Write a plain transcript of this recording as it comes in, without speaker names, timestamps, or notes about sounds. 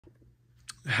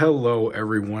Hello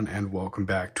everyone and welcome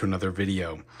back to another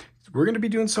video. We're going to be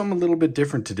doing something a little bit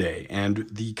different today, and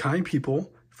the kind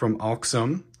people from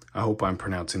Alxum, I hope I'm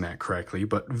pronouncing that correctly,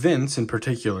 but Vince in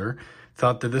particular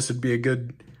thought that this would be a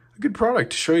good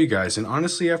product to show you guys. And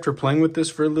honestly, after playing with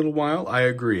this for a little while, I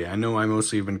agree. I know I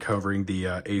mostly have been covering the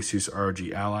Asus ROG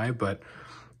Ally, but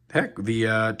heck,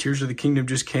 the Tears of the Kingdom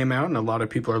just came out and a lot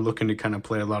of people are looking to kind of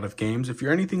play a lot of games. If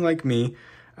you're anything like me,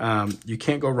 you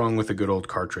can't go wrong with a good old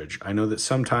cartridge. I know that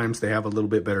sometimes they have a little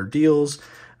bit better deals,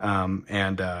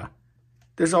 and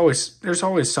there's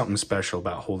always something special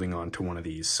about holding on to one of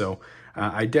these. So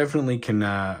I definitely can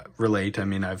relate. I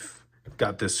mean, I've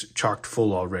got this chocked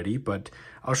full already, but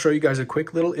I'll show you guys a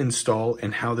quick little install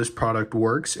and how this product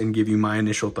works and give you my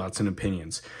initial thoughts and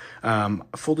opinions.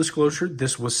 Full disclosure,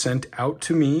 this was sent out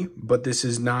to me, but this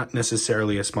is not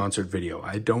necessarily a sponsored video.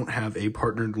 I don't have a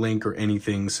partnered link or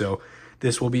anything, so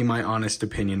this will be my honest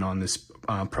opinion on this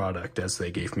product, as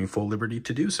they gave me full liberty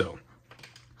to do so.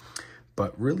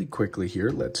 But really quickly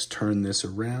here, let's turn this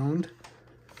around.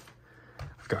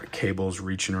 I've got cables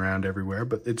reaching around everywhere,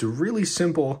 but it's a really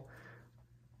simple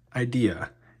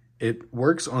idea. It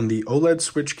works on the OLED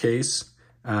switch case,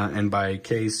 and by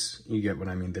case, you get what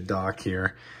I mean, the dock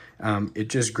here. It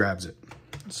just grabs it.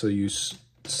 So you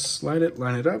slide it,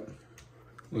 line it up.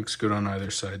 Looks good on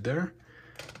either side there.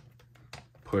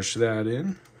 Push that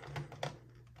in.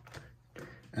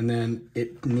 And then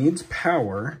it needs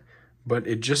power, but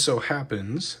it just so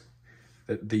happens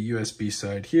that the USB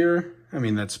side here, I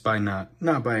mean, that's by not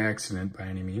by accident by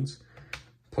any means,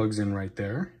 plugs in right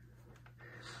there.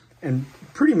 And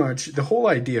pretty much the whole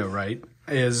idea, right,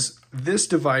 is this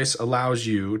device allows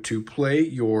you to play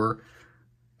your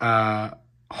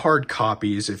hard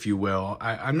copies, if you will.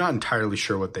 I'm not entirely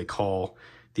sure what they call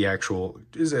the actual,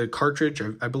 is it a cartridge?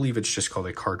 I believe it's just called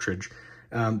a cartridge.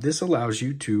 This allows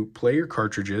you to play your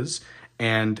cartridges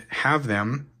and have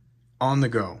them on the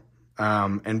go.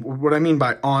 And what I mean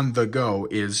by on the go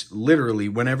is literally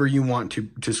whenever you want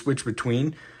to switch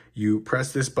between, you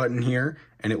press this button here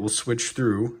and it will switch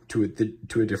through to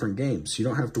a different game. So you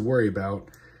don't have to worry about,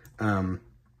 and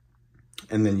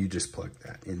then you just plug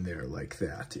that in there like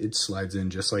that. It slides in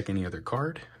just like any other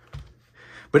card.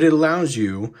 But it allows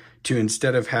you to,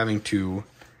 instead of having to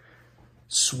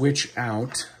switch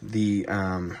out the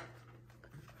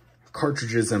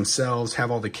cartridges themselves,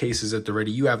 have all the cases at the ready,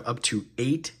 you have up to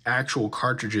 8 actual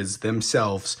cartridges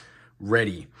themselves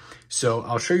ready. So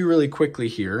I'll show you really quickly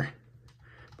here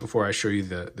before I show you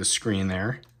the screen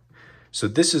there. So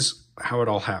this is how it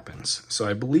all happens. So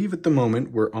I believe at the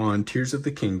moment we're on Tears of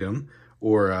the Kingdom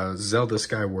or Zelda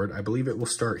Skyward. I believe it will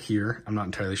start here. I'm not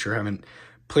entirely sure. I haven't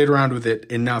played around with it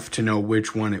enough to know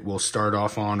which one it will start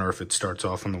off on or if it starts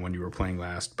off on the one you were playing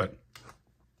last. But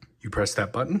you press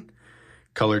that button,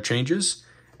 color changes,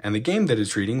 and the game that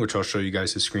it's reading, which I'll show you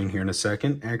guys the screen here in a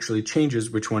second, actually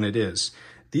changes which one it is.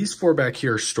 These 4 back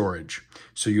here are storage.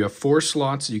 So you have 4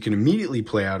 slots that you can immediately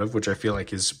play out of, which I feel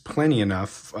like is plenty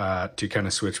enough to kind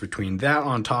of switch between that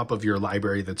on top of your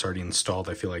library that's already installed.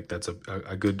 I feel like that's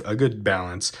a good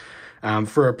balance.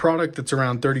 For a product that's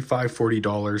around $35,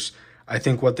 $40, I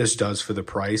think what this does for the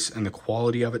price and the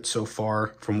quality of it so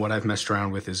far, from what I've messed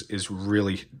around with, is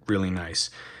really, really nice.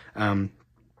 And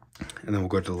then we'll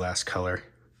go to the last color.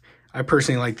 I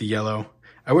personally like the yellow.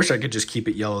 I wish I could just keep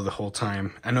it yellow the whole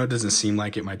time. I know it doesn't seem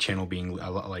like it, my channel being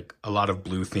a lot of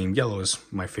blue theme. Yellow is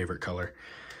my favorite color.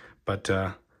 But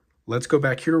let's go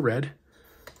back here to red.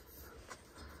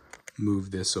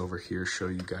 Move this over here, show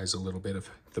you guys a little bit of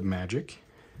the magic.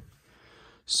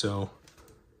 So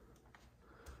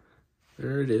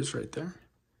there it is right there.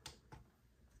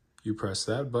 You press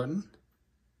that button,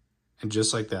 and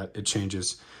just like that, it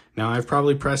changes. Now, I've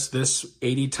probably pressed this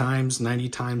 80 times, 90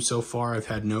 times so far. I've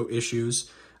had no issues.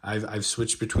 I've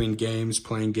switched between games,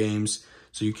 playing games.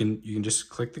 So you can just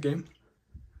click the game,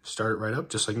 start it right up,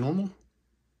 just like normal.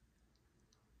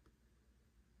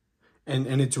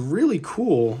 And it's really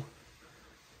cool,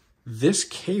 this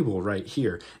cable right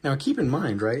here. Now, keep in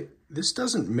mind, right, this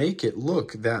doesn't make it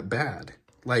look that bad.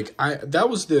 Like, that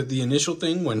was the initial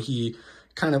thing when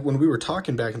when we were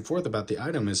talking back and forth about the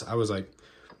item, is I was like,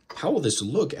 how will this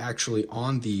look actually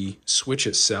on the Switch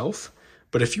itself?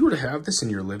 But if you were to have this in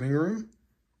your living room,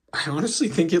 I honestly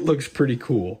think it looks pretty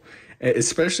cool,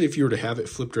 especially if you were to have it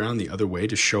flipped around the other way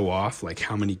to show off like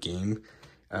how many games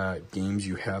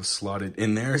you have slotted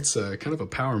in there. It's kind of a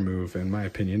power move in my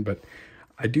opinion, but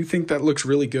I do think that looks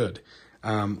really good.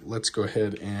 Let's go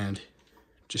ahead and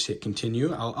just hit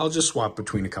continue. I'll just swap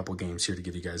between a couple games here to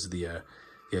give you guys the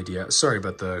idea. Sorry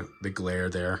about the glare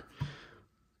there.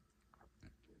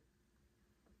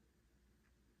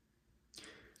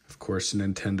 course,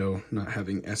 Nintendo not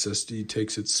having SSD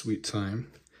takes its sweet time.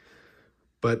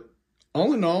 But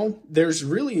all in all, there's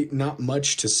really not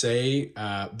much to say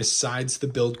besides the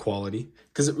build quality.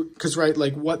 Because right,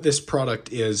 like what this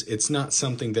product is, it's not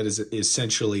something that is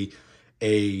essentially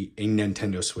a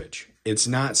Nintendo Switch. It's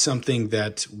not something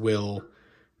that will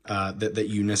that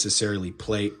you necessarily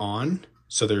play on.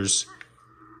 So there's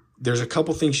a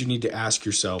couple things you need to ask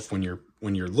yourself when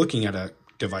you're looking at a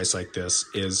device like this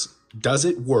is, does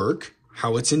it work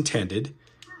how it's intended?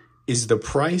 Is the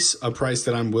price a price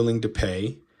that I'm willing to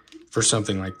pay for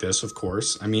something like this? Of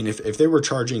course. I mean, if they were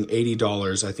charging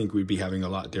 $80, I think we'd be having a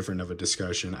lot different of a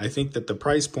discussion. I think that the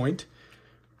price point,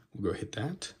 we'll go hit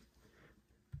that.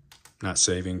 Not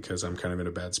saving because I'm kind of in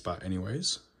a bad spot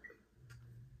anyways.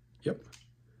 Yep.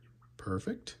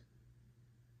 Perfect.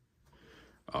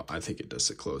 Oh, I think it does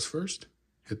it close first.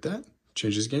 Hit that.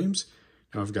 Changes games.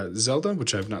 Now I've got Zelda,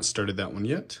 which I've not started that one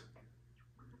yet.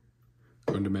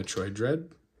 Going to Metroid Dread.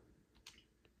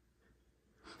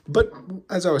 But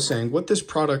as I was saying, what this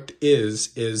product is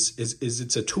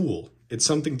it's a tool. It's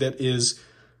something that is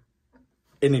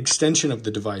an extension of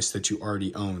the device that you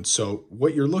already own. So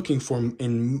what you're looking for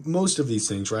in most of these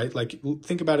things, right? Like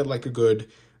think about it like a good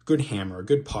hammer, a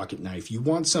good pocket knife. You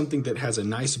want something that has a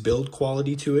nice build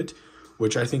quality to it,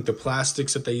 which I think the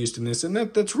plastics that they used in this, and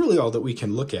that's really all that we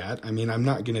can look at. I mean, I'm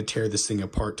not going to tear this thing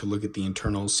apart to look at the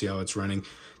internals, see how it's running.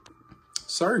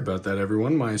 Sorry about that,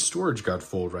 everyone. My storage got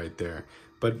full right there.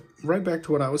 But right back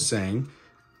to what I was saying.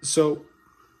 So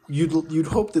you'd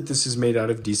hope that this is made out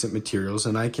of decent materials,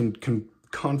 and I can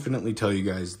confidently tell you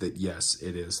guys that yes,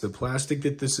 it is. The plastic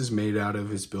that this is made out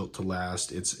of is built to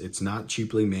last. It's not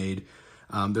cheaply made.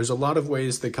 There's a lot of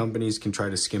ways that companies can try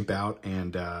to skimp out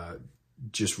and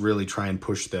just really try and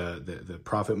push the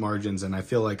profit margins, and I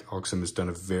feel like Alxum has done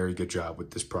a very good job with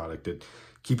this product at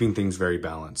keeping things very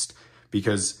balanced,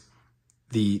 because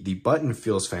the button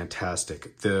feels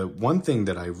fantastic. The one thing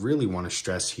that I really want to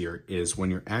stress here is when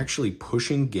you're actually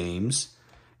pushing games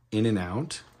in and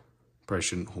out, probably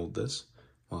shouldn't hold this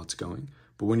while it's going,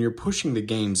 but when you're pushing the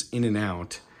games in and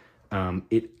out,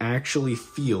 it actually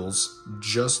feels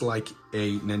just like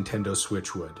a Nintendo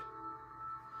Switch would.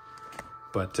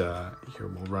 But here,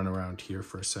 we'll run around here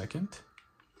for a second.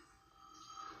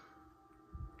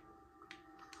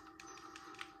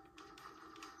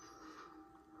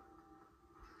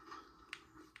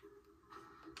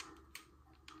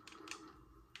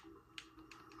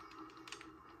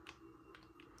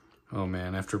 Oh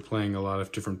man, after playing a lot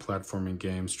of different platforming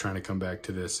games, trying to come back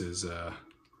to this is,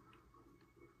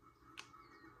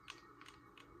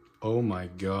 oh my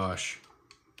gosh.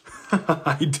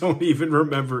 I don't even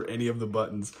remember any of the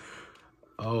buttons.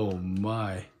 Oh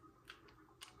my.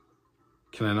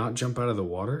 Can I not jump out of the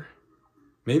water?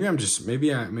 Maybe I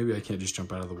can't just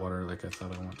jump out of the water like I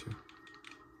thought I want to.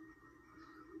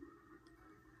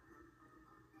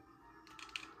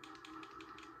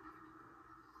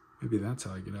 Maybe that's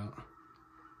how I get out.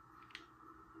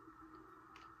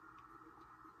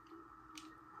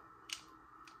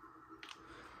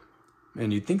 Man,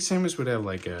 you'd think Samus would have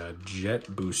like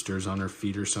jet boosters on her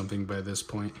feet or something by this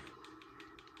point.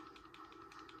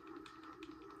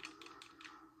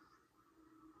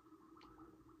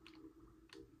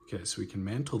 Okay, so we can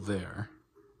mantle there.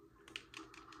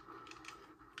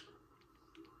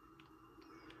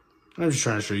 I'm just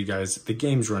trying to show you guys, the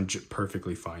games run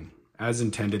perfectly fine. As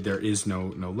intended, there is no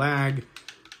lag.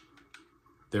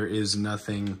 There is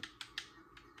nothing.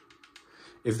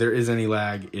 If there is any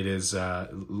lag, it is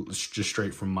just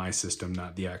straight from my system,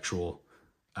 not the actual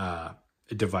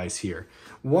device here.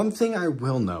 One thing I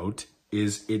will note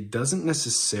is it doesn't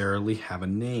necessarily have a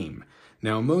name.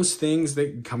 Now, most things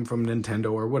that come from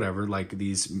Nintendo or whatever, like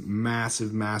these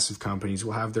massive companies,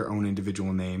 will have their own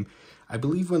individual name. I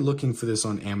believe when looking for this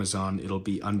on Amazon, it'll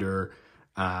be under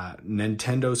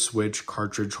Nintendo Switch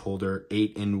cartridge holder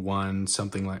 8-in-1,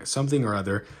 something or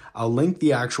other. I'll link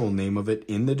the actual name of it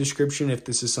in the description if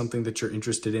this is something that you're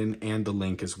interested in, and the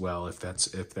link as well if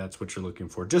that's what you're looking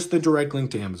for. Just the direct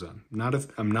link to Amazon.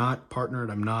 I'm not partnered.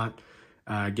 I'm not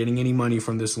getting any money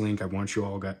from this link. I want you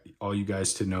all you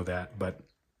guys to know that. But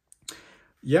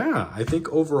yeah, I think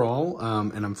overall,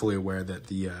 and I'm fully aware that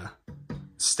the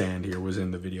stand here was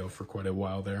in the video for quite a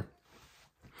while there.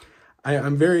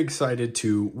 I'm very excited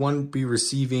to, one, be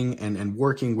receiving and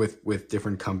working with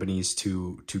different companies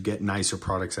to get nicer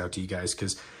products out to you guys.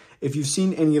 Because if you've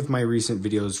seen any of my recent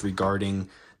videos regarding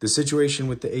the situation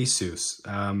with the Asus,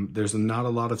 there's not a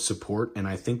lot of support. And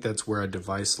I think that's where a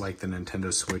device like the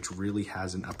Nintendo Switch really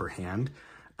has an upper hand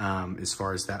as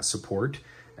far as that support.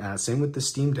 Same with the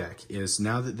Steam Deck, is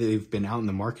now that they've been out in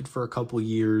the market for a couple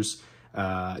years,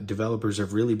 developers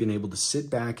have really been able to sit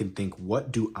back and think,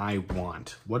 what do I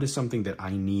want? What is something that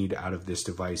I need out of this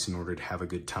device in order to have a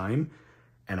good time?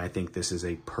 And I think this is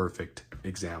a perfect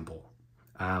example.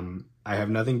 I have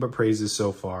nothing but praises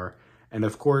so far. And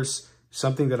of course,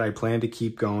 something that I plan to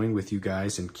keep going with you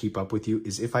guys and keep up with you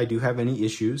is if I do have any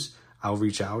issues, I'll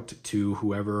reach out to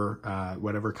whoever,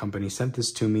 whatever company sent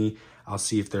this to me. I'll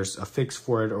see if there's a fix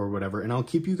for it or whatever, and I'll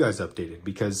keep you guys updated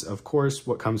because, of course,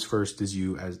 what comes first is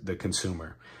you as the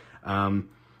consumer.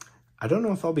 I don't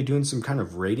know if I'll be doing some kind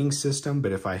of rating system,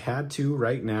 but if I had to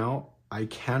right now, I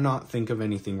cannot think of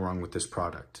anything wrong with this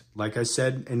product. Like I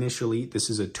said initially, this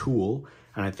is a tool,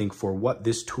 and I think for what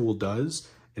this tool does,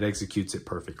 it executes it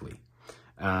perfectly.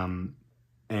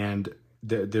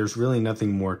 There's really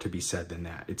nothing more to be said than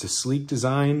that. It's a sleek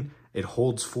design. It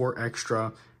holds 4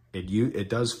 extra. It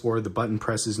does 4. The button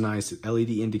press is nice. LED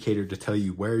indicator to tell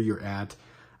you where you're at.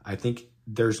 I think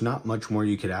there's not much more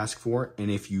you could ask for.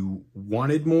 And if you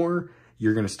wanted more,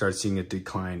 you're going to start seeing a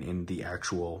decline in the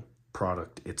actual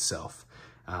product itself,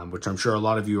 which I'm sure a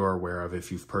lot of you are aware of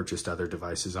if you've purchased other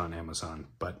devices on Amazon.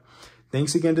 But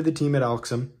thanks again to the team at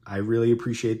Alxum. I really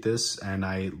appreciate this, and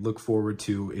I look forward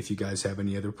to, if you guys have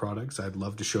any other products, I'd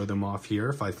love to show them off here.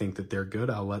 If I think that they're good,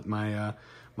 I'll let my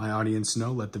my audience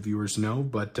know, let the viewers know.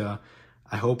 But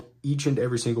I hope each and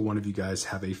every single one of you guys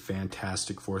have a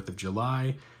fantastic 4th of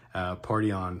July.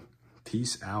 Party on.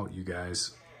 Peace out, you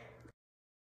guys.